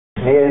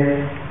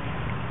Smith,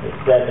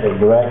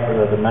 Executive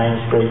Director of the Main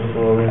Street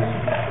Tourism,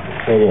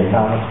 City of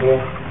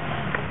Thomasville.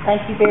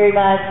 Thank you very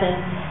much, and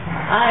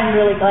I'm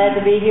really glad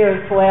to be here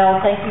as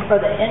well. Thank you for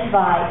the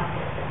invite.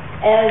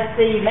 As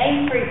the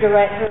Main Street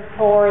Director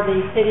for the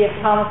City of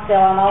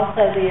Thomasville, I'm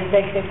also the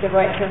Executive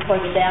Director for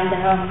the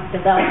Downtown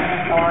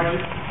Development Authority.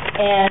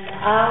 And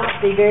I'll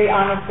be very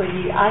honest with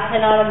you, I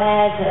cannot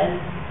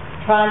imagine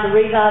trying to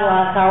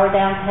revitalize our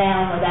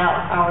downtown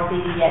without our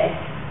DDA.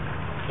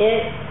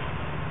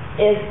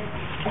 It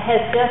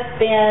has just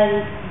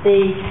been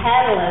the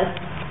catalyst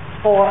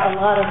for a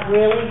lot of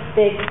really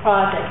big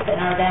projects in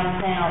our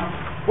downtown.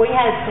 We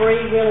had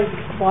three really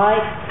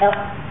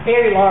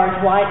very large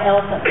white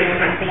elephant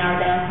buildings in our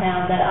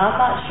downtown that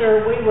I'm not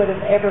sure we would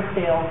have ever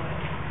filled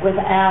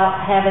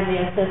without having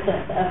the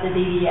assistance of the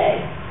DDA.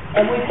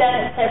 And we've done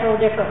it several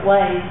different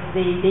ways.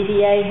 The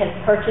DDA has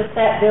purchased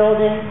that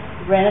building,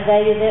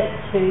 renovated it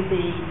to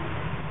the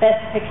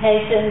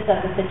specifications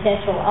of the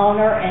potential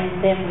owner,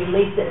 and then we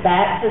leased it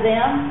back to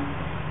them.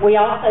 We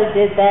also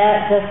did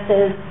that just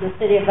as the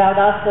City of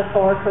Valdosta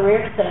for a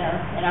career center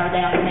in our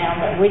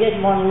downtown, but we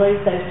didn't want to lose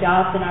those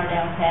jobs in our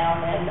downtown,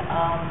 and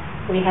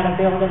we had a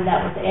building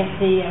that was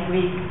empty, and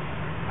we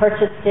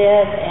purchased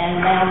it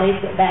and now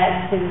leased it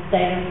back to the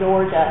state of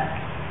Georgia.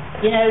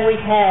 You know,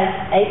 we've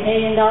had $8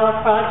 million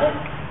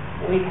projects,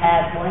 we've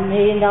had $1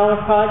 million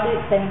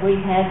projects, and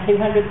we've had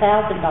 $200,000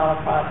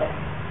 projects.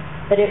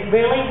 But it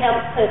really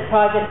helps put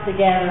projects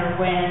together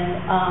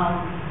when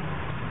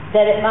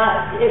that it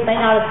may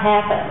not have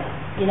happened.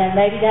 You know,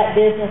 maybe that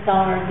business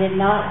owner did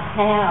not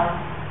have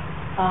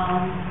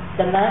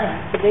the money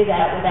to do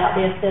that without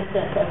the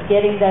assistance of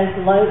getting those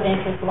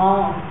low-interest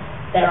loans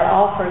that are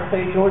offered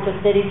through Georgia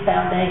Cities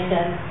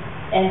Foundation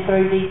and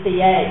through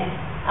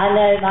DCA. I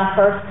know my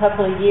first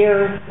couple of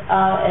years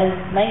as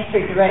Main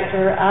Street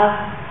Director,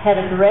 I had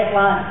a direct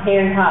line to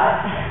Harry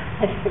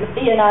Hyatt.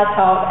 He and I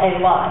talked a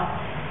lot,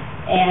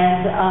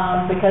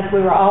 and because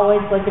we were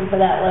always looking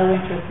for that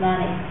low-interest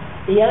money.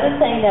 The other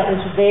thing that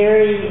was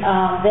very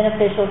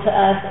beneficial to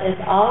us is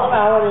all of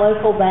our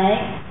local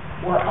banks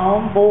were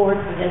on board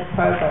for this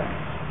program.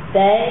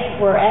 They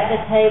were at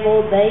the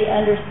table, they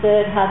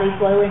understood how these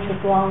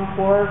low-interest loans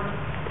worked,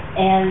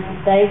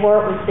 and they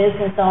work with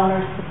business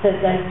owners to put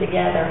those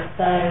together.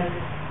 So,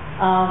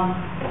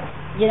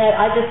 you know,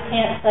 I just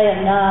can't say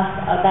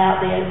enough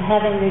about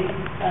having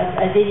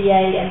a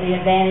DDA and the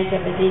advantage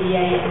of a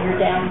DDA in your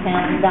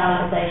downtown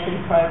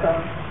revitalization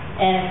program.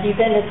 And if you've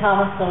been to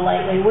Thomasville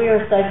lately, we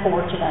are so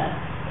fortunate.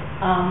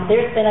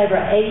 There's been over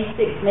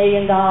 $86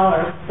 million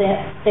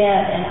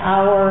spent in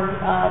our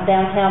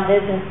downtown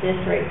business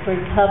district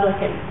through public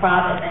and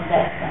private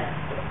investment.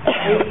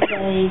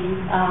 Recently,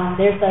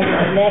 there's over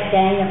a net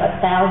gain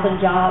of 1,000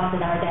 jobs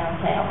in our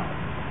downtown,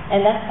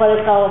 and that's what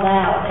it's all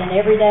about. And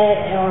every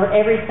day or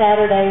every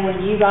Saturday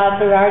when you ride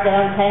through our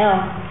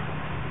downtown,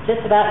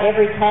 just about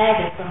every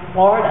tag is from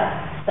Florida.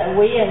 So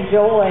we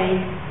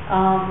enjoy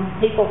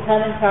people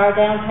coming to our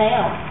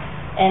downtown,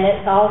 and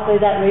it's all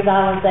through that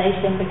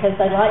revitalization because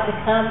they like to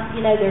come.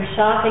 You know, they're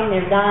shopping,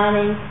 they're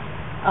dining,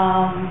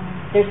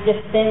 they're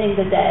just spending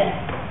the day.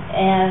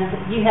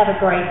 And you have a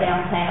great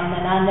downtown,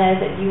 and I know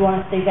that you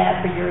want to see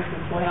that for yours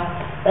as well.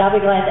 But I'll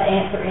be glad to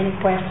answer any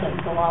questions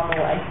along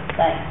the way.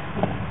 Thanks.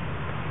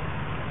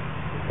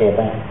 Yeah,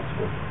 thanks.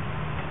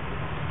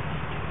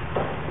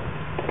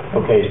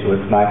 Okay, so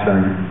it's my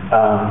turn.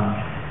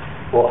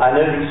 Well, I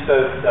know these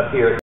folks up here